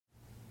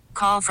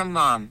call from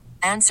mom.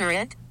 Answer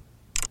it.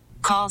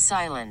 Call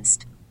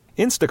silenced.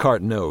 Instacart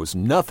knows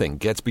nothing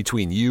gets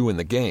between you and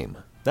the game.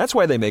 That's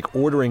why they make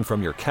ordering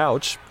from your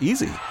couch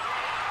easy.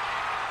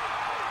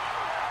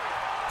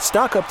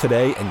 Stock up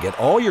today and get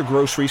all your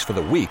groceries for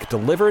the week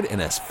delivered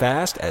in as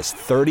fast as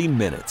 30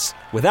 minutes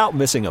without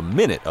missing a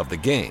minute of the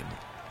game.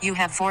 You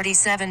have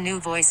 47 new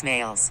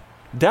voicemails.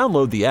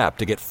 Download the app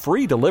to get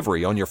free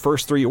delivery on your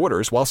first 3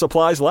 orders while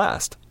supplies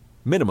last.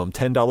 Minimum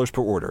 $10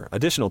 per order.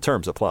 Additional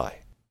terms apply.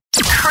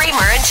 Kramer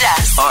and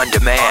Jess. On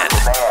demand.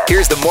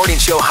 Here's the morning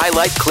show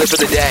highlight clip of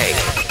the day.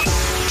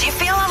 Do you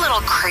feel a little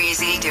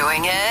crazy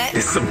doing it?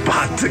 It's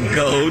about to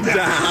go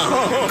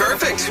down.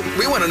 Perfect.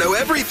 We want to know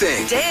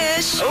everything.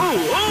 Dish.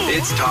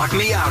 It's Talk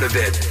Me Out of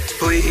It.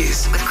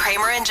 Please. With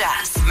Kramer and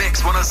Jess.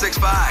 Mix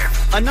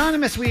 106.5.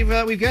 Anonymous,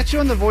 we've got you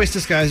on the voice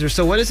disguiser.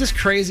 So what is this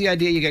crazy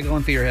idea you got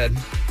going through your head?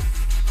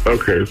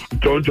 Okay,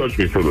 don't judge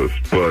me for this,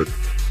 but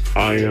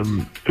I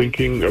am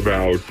thinking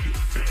about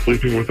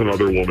sleeping with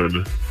another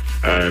woman,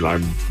 and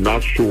I'm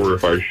not sure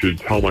if I should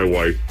tell my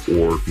wife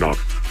or not.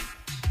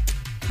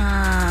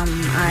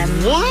 I'm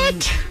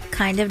What?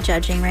 kind of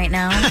judging right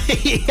now.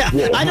 Yeah,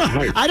 Well,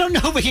 I don't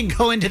know if we can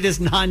go into this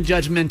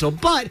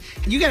non-judgmental, but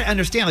you got to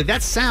understand, like,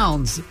 that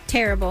sounds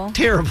Terrible.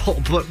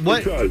 terrible. But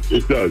what?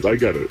 It does. I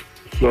get it.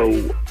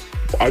 So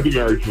I've been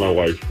married to my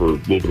wife for a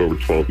little bit over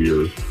 12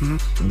 years.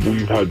 Mm-hmm.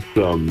 We've had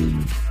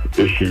some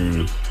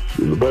issues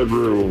in the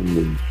bedroom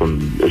and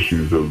some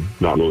issues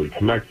of not really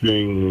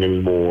connecting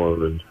anymore.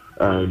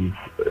 And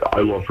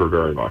I love her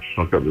very much,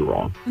 don't get me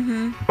wrong.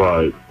 Mm-hmm.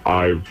 But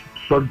I've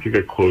started to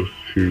get close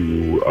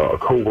to a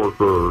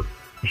coworker.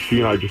 She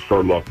and I just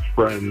started off as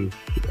friends.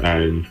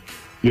 And,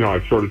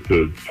 I started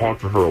to talk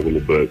to her a little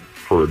bit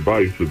for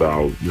advice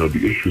about,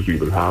 the issues we've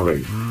been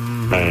having.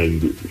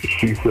 And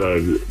she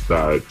said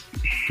that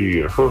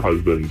she and her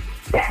husband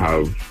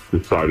have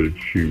decided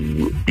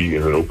to be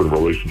in an open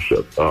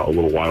relationship a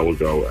little while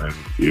ago, and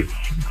it's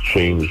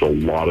changed a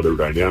lot of their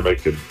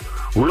dynamic and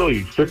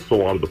really fixed a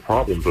lot of the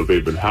problems that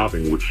they've been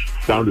having, which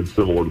sounded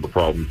similar to the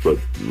problems that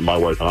my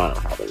wife and I are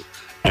having.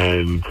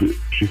 And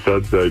she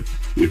said that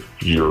if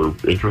you're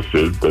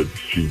interested, that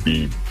she'd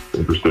be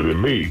interested in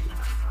me.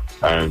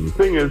 And the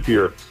thing is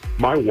here,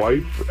 my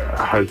wife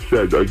has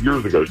said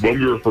years ago, when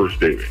we were first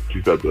dating,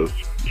 she said this,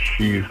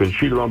 she's been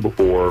cheated on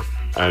before,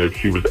 and if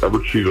she was ever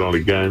cheated on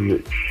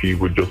again, she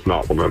would just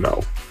not want to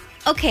know.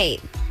 Okay,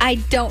 I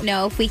don't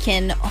know if we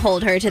can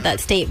hold her to that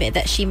statement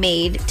that she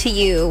made to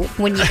you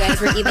when you guys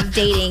were even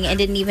dating and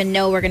didn't even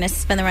know we're going to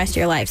spend the rest of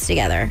your lives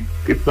together.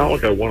 It's not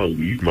like I want to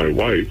leave my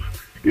wife.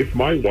 If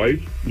my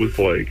wife was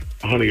like,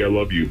 honey, I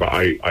love you, but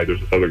I there's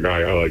this other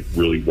guy I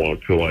really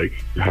want to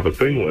have a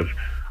thing with,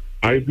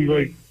 I'd be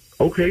like,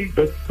 okay,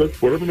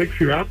 that's whatever makes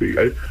you happy.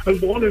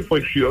 As long as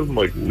she doesn't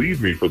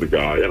leave me for the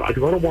guy, and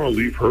because I don't want to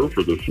leave her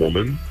for this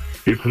woman.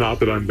 It's not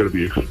that I'm going to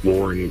be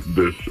exploring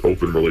this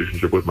open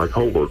relationship with my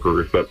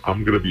coworker. It's that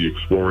I'm going to be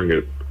exploring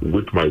it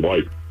with my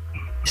wife.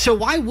 So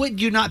why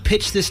would you not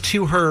pitch this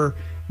to her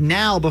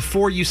now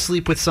before you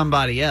sleep with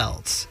somebody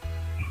else?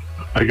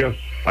 I guess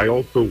I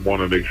also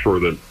want to make sure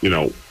that,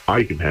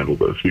 I can handle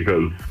this,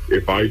 because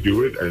if I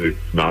do it and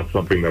it's not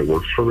something that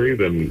works for me,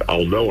 then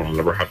I'll know and I'll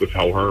never have to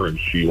tell her, and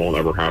she won't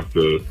ever have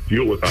to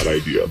deal with that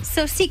idea.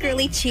 So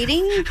secretly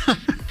cheating?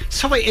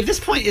 So wait, at this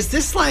point, is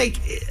this like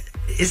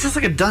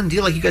a done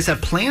deal? You guys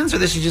have plans, or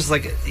this is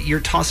just you're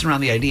tossing around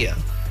the idea?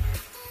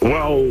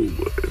 Well,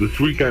 this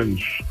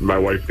weekend, my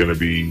wife's going to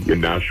be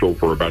in Nashville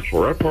for a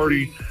bachelorette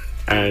party.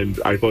 And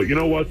I thought, you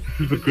know what,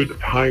 this is a good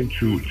time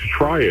to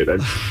try it.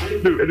 And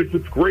if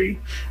it's great,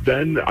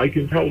 then I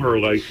can tell her,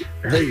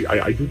 hey,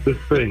 I did this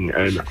thing,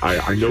 and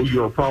I know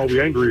you're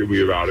probably angry at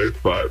me about it,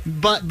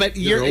 but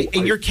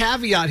your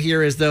caveat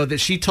here is, though, that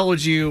she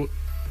told you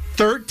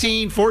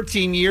 13,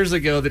 14 years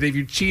ago that if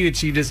you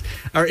cheated,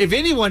 or if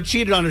anyone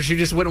cheated on her, she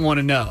just wouldn't want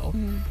to know.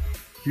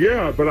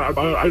 Yeah, but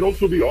I'd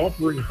also be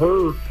offering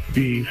her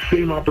the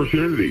same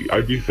opportunity.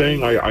 I'd be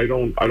saying I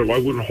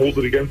wouldn't hold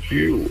it against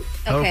you.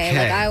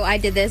 Okay. I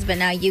did this, but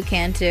now you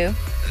can too.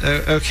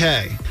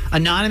 Okay.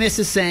 Anonymous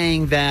is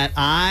saying that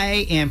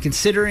I am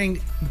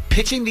considering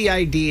pitching the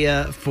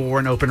idea for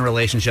an open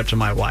relationship to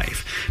my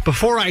wife.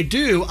 Before I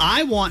do,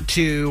 I want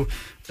to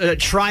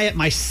try it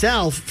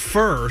myself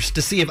first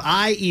to see if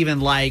I even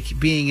like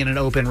being in an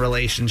open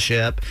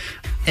relationship.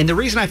 And the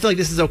reason I feel like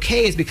this is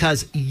okay is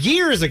because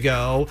years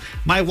ago,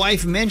 my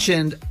wife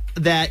mentioned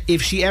that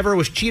if she ever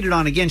was cheated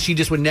on again, she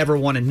just would never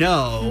want to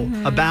know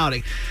about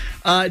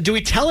it. Do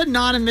we tell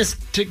Anonymous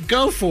to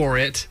go for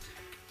it,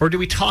 or do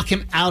we talk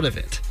him out of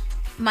it?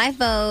 My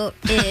vote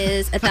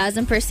is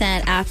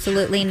 1,000%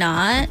 absolutely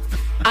not.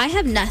 I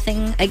have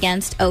nothing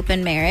against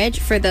open marriage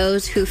for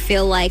those who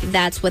feel like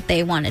that's what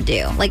they want to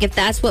do. If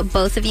that's what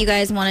both of you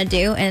guys want to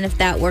do, and if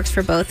that works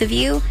for both of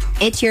you,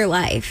 it's your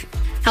life.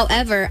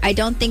 However, I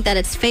don't think that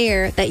it's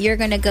fair that you're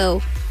going to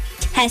go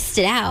test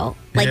it out,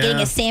 like Yeah.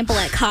 getting a sample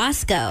at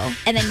Costco,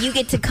 and then you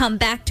get to come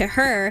back to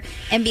her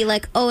and be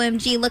like,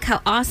 OMG, look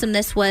how awesome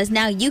this was.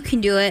 Now you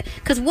can do it.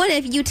 Because what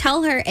if you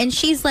tell her and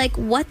she's like,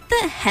 what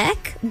the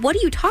heck? What are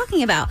you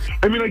talking about?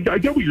 I mean, I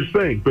get what you're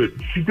saying, but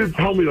she did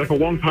tell me like a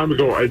long time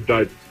ago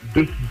that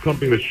this is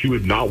something that she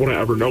would not want to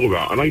ever know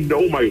about. And I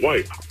know my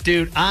wife.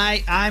 Dude,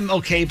 I'm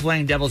okay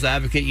playing devil's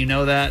advocate. You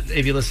know that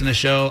if you listen to the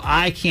show.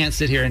 I can't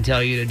sit here and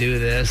tell you to do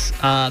this.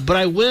 But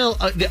I will.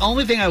 The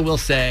only thing I will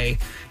say,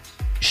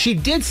 she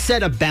did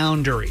set a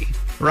boundary,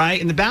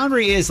 right? And the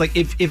boundary is like,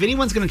 if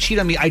anyone's going to cheat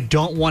on me, I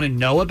don't want to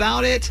know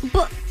about it.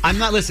 But I'm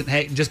not, listen,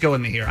 hey, just go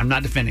with me here. I'm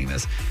not defending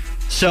this.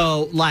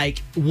 So,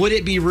 like, would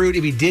it be rude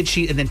if he did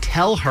cheat and then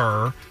tell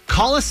her,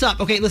 call us up?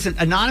 Okay, listen,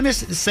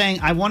 Anonymous is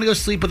saying, I want to go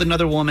sleep with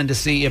another woman to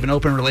see if an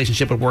open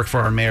relationship would work for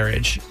our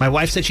marriage. My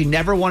wife said she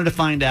never wanted to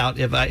find out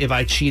if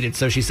I cheated.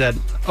 So she said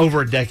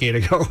over a decade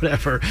ago or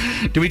whatever.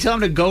 Do we tell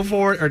him to go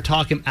for it or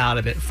talk him out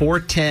of it?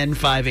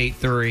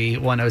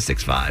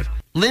 410-583-1065.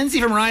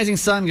 Lindsay from Rising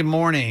Sun, good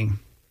morning.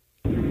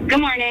 Good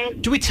morning.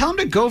 Do we tell him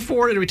to go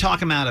for it or do we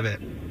talk him out of it?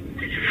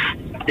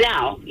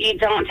 No, you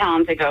don't tell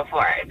him to go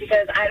for it,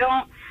 because I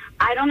don't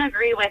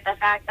agree with the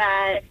fact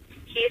that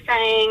he's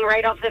saying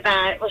right off the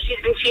bat, well,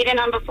 she's been cheated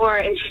on before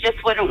and she just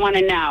wouldn't want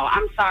to know.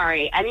 I'm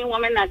sorry. Any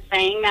woman that's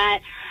saying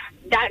that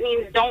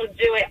means don't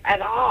do it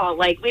at all.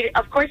 Like,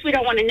 of course we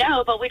don't want to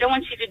know, but we don't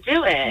want you to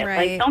do it.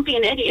 Right. Like, don't be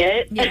an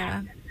idiot.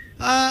 yeah.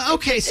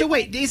 Okay, so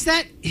wait, is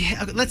that,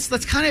 let's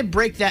kind of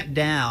break that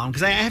down,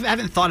 because I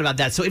haven't thought about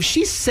that. So if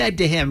she said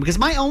to him, because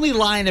my only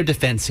line of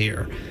defense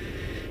here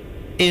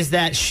is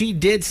that she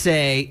did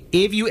say,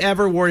 if you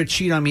ever were to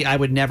cheat on me, I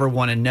would never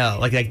want to know.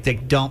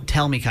 Like don't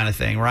tell me kind of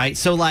thing, right?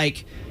 So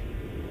like,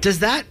 does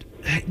that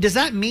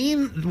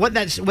mean what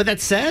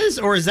that says,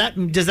 or does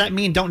that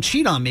mean don't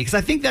cheat on me? Because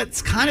I think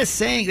that's kind of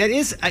saying, that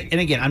is, and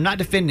again, I'm not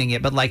defending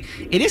it, but like,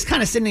 it is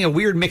kind of sending a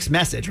weird mixed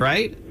message,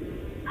 right?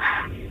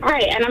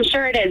 Right, and I'm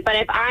sure it is. But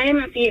if I'm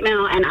a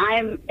female and I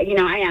am,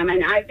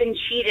 and I've been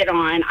cheated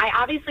on, I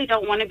obviously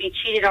don't want to be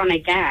cheated on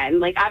again.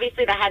 Like,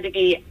 obviously that had to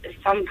be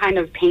some kind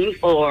of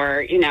painful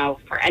or,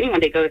 for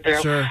anyone to go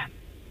through. Sure.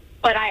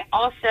 But I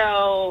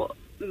also,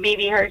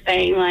 maybe her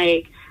saying,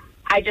 like,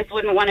 I just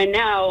wouldn't want to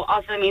know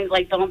also means,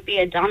 like, don't be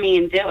a dummy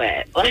and do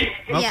it. Okay.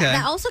 Yeah,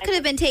 that also could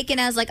have been taken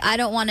as, like, I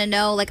don't want to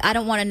know, like, I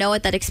don't want to know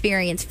what that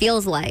experience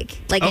feels like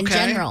in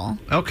general.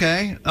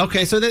 Okay.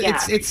 So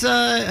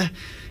that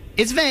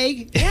it's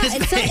vague. Yeah,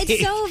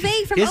 it's so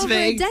vague from over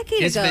a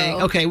decade It's ago.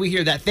 vague. Okay, we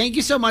hear that. Thank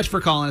you so much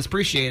for calling us.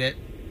 Appreciate it.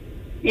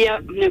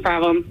 Yep, no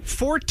problem.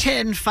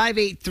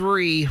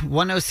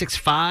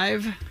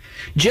 410-583-1065.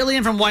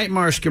 Jillian from White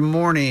Marsh, good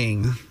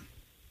morning.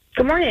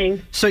 Good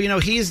morning. So,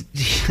 he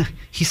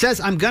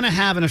says, I'm going to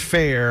have an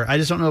affair. I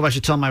just don't know if I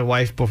should tell my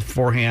wife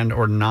beforehand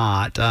or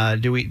not.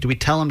 Do we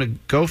tell him to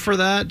go for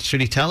that?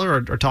 Should he tell her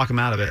or talk him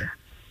out of it?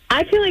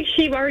 I feel like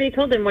she already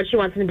told him what she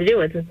wants him to do,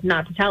 which is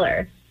not to tell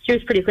her. She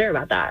was pretty clear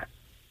about that.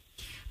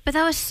 But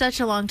that was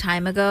such a long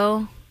time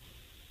ago.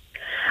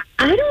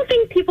 I don't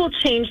think people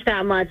change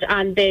that much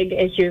on big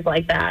issues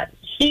like that.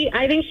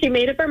 I think she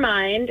made up her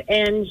mind,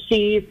 and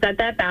she set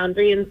that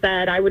boundary and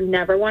said, I would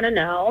never want to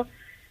know.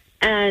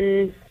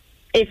 And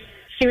if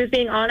she was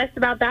being honest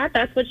about that,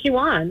 that's what she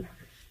wants.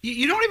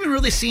 You don't even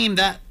really seem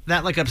that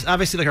like,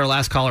 obviously, like our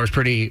last caller is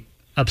pretty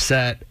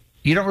upset.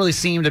 You don't really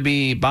seem to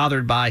be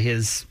bothered by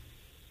his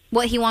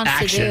what he wants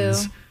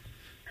actions. to do.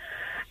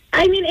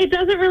 I mean, it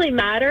doesn't really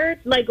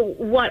matter, like,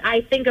 what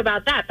I think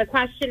about that. The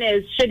question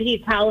is, should he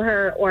tell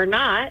her or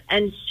not?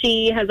 And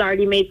she has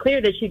already made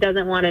clear that she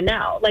doesn't want to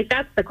know. Like,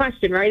 that's the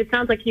question, right? It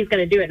sounds like he's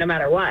going to do it no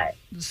matter what.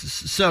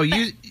 So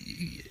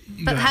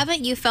But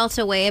haven't you felt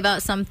a way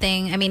about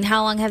something? I mean,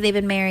 how long have they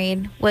been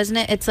married? Wasn't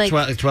it? It's like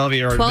 12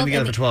 years. Been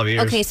together for 12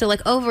 years. Okay, so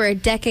like over a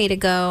decade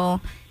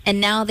ago, and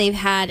now they've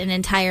had an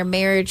entire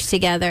marriage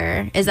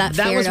together. Is that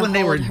fair was to when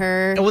they were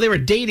her? Well, they were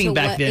dating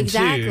back then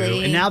exactly.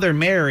 too, and now they're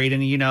married.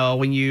 And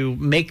when you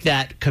make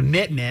that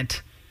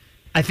commitment,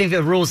 I think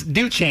the rules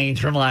do change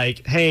from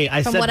like, hey,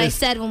 I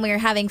said when we were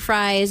having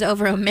fries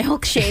over a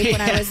milkshake when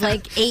I was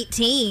like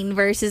 18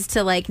 versus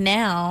to like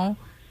now.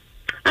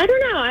 I don't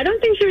know. I don't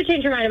think she would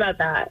change her mind about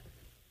that.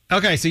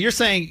 Okay, so you're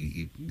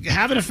saying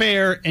have an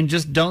affair and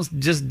just don't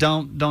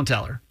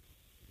tell her.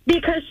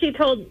 Because she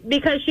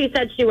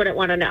said she wouldn't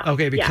want to know.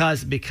 Okay,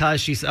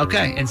 because she's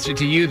okay, and so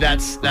to you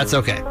that's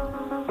okay.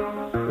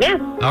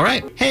 Yeah. All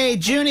right. Hey,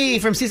 Junie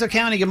from Cecil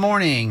County. Good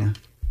morning.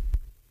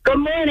 Good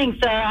morning,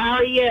 sir. How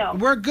are you?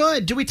 We're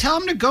good. Do we tell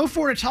him to go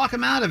for it or talk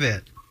him out of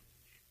it?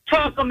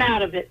 Talk him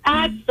out of it.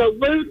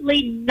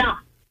 Absolutely not.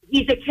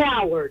 He's a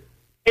coward.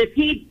 If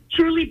he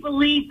truly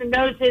believes and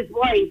knows his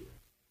wife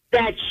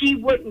that she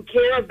wouldn't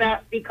care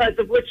about because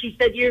of what she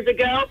said years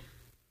ago,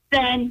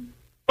 then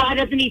why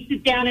doesn't he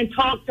sit down and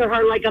talk to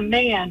her like a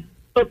man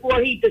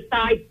before he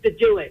decides to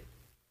do it?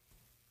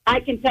 I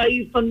can tell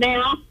you from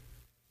now,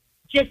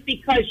 just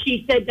because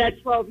she said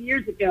that 12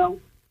 years ago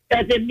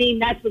doesn't mean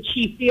that's what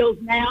she feels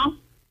now.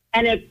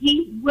 And if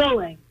he's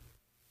willing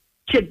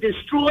to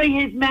destroy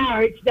his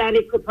marriage, that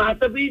it could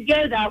possibly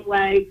go that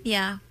way,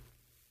 yeah,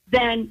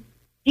 then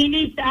He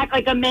needs to act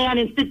like a man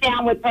and sit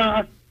down with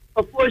her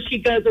before she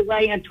goes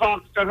away and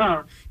talks to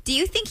her. Do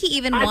you think he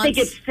even I wants... think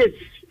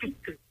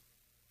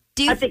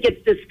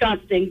it's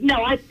disgusting.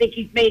 No, I think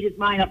he's made his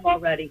mind up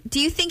already. Do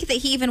you think that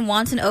he even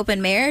wants an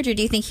open marriage, or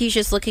do you think he's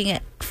just looking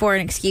for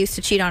an excuse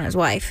to cheat on his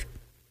wife?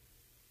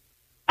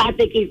 I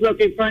think he's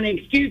looking for an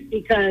excuse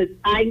because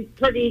I'm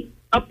pretty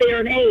up there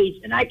in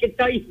age, and I can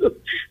tell you,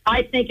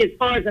 I think as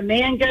far as a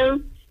man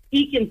goes,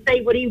 he can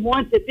say what he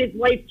wants. If his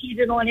wife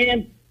cheated on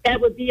him, that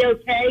would be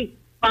okay.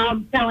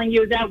 I'm telling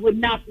you, that would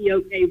not be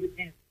okay with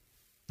him.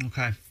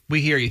 Okay.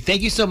 We hear you.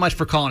 Thank you so much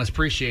for calling us.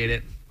 Appreciate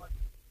it.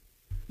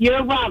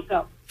 You're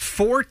welcome.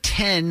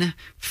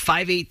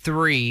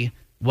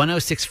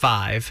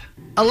 410-583-1065.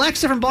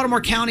 Alexa from Baltimore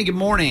County, good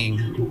morning.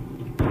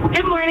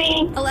 Good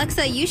morning.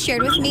 Alexa, you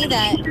shared with me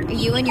that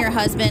you and your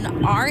husband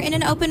are in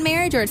an open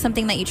marriage, or it's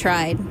something that you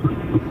tried?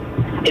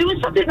 It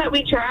was something that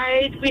we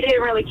tried. We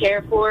didn't really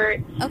care for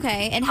it.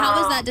 Okay, and how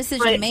was that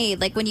decision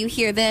made? Like, when you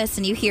hear this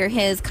and you hear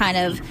his kind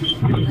of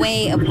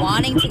way of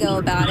wanting to go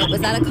about it, was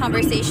that a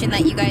conversation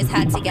that you guys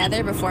had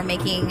together before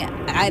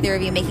either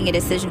of you making a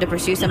decision to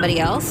pursue somebody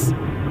else?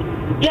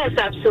 Yes,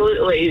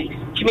 absolutely.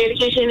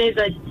 Communication is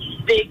a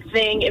big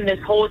thing in this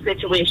whole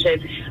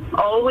situation.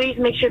 Always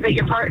make sure that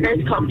your partner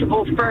is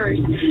comfortable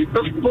first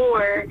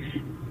before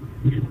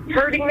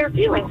hurting their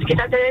feelings.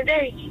 Because at the end of the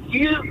day,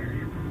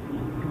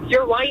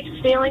 your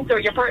wife's feelings or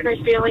your partner's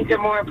feelings are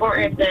more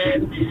important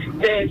than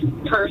this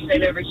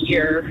person over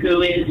here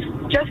who is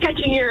just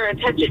catching your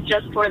attention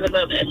just for the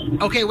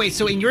moment. Okay, wait.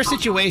 So in your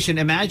situation,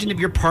 imagine if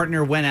your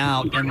partner went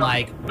out and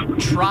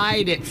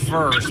tried it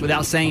first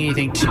without saying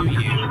anything to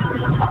you.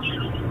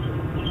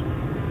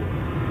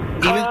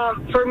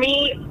 For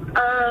me,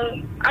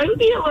 I would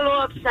be a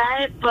little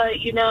upset, but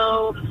if you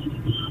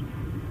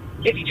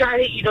tried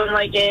it, you don't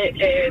like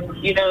it, and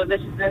this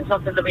isn't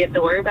something that we have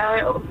to worry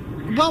about.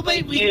 Well,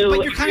 but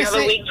you're kind of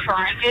saying,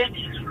 trying it.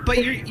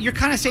 But you're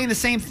kind of saying the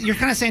same. You're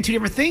kind of saying two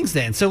different things.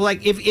 Then, so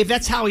if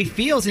that's how he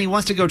feels and he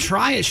wants to go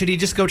try it, should he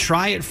just go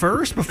try it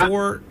first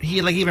before he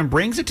even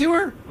brings it to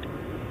her?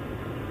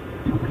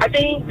 I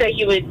think that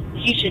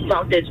he should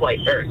talk to his wife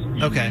first.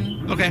 Okay.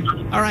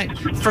 All right.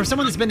 From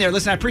someone that's been there,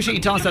 listen, I appreciate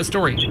you telling us that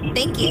story.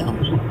 Thank you.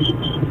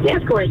 Yeah,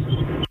 of course.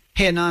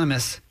 Hey,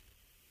 Anonymous.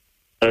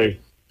 Hey.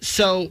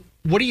 So,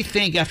 what do you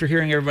think after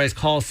hearing everybody's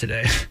calls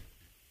today?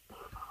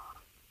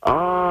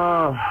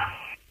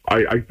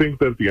 I think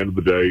that at the end of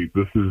the day,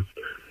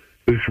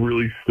 this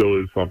really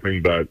still is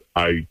something that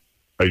I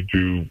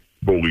do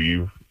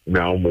believe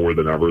now more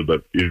than ever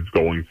that is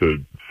going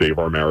to save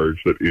our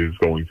marriage, that is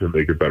going to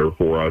make it better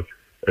for us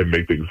and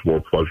make things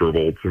more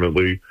pleasurable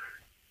ultimately.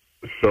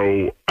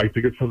 So I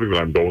think it's something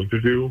that I'm going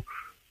to do.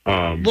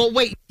 Well,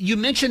 wait, you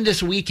mentioned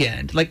this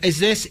weekend. Is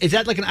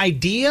that like an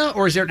idea,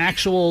 or is there an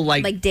actual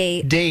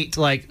date? Date,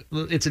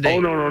 it's a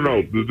date. Oh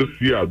no.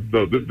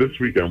 This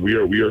weekend we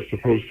are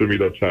supposed to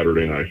meet up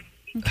Saturday night.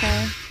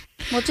 Okay.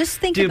 Well, just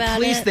think about it. Dude,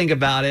 please think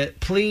about it.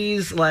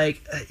 Please,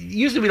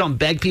 usually we don't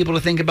beg people to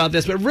think about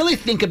this, but really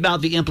think about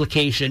the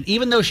implication.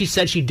 Even though she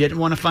said she didn't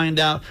want to find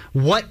out,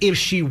 what if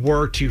she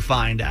were to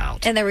find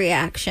out? And the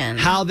reaction.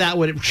 How that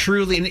would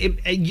truly,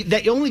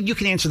 that only you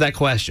can answer that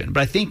question.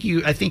 But I think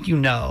you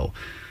know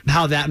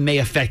how that may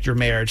affect your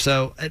marriage.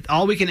 So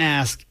all we can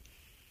ask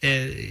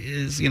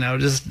is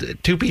just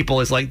two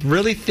people is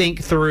really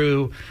think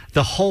through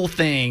the whole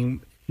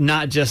thing,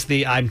 not just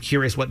I'm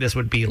curious what this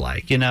would be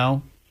like, Yeah,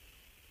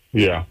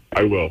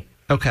 I will.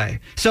 Okay.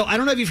 So I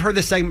don't know if you've heard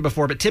this segment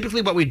before, but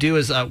typically what we do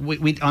is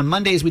we on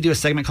Mondays we do a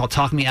segment called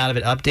Talk Me Out of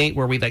It Update,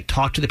 where we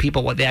talk to the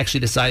people what they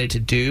actually decided to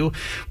do.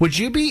 Would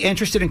you be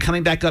interested in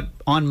coming back up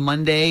on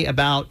Monday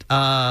about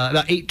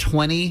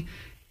 8:20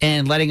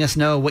 and letting us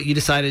know what you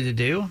decided to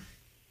do?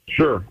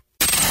 Sure.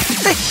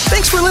 Hey,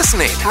 thanks for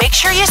listening. Make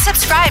sure you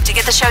subscribe to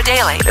get the show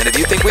daily. And if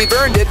you think we've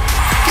earned it,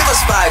 give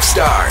us 5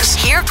 stars.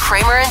 Hear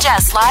Kramer and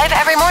Jess live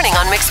every morning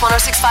on Mix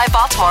 106.5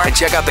 Baltimore. And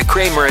check out the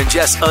Kramer and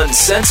Jess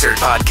Uncensored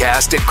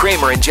podcast at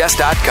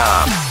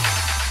kramerandjess.com.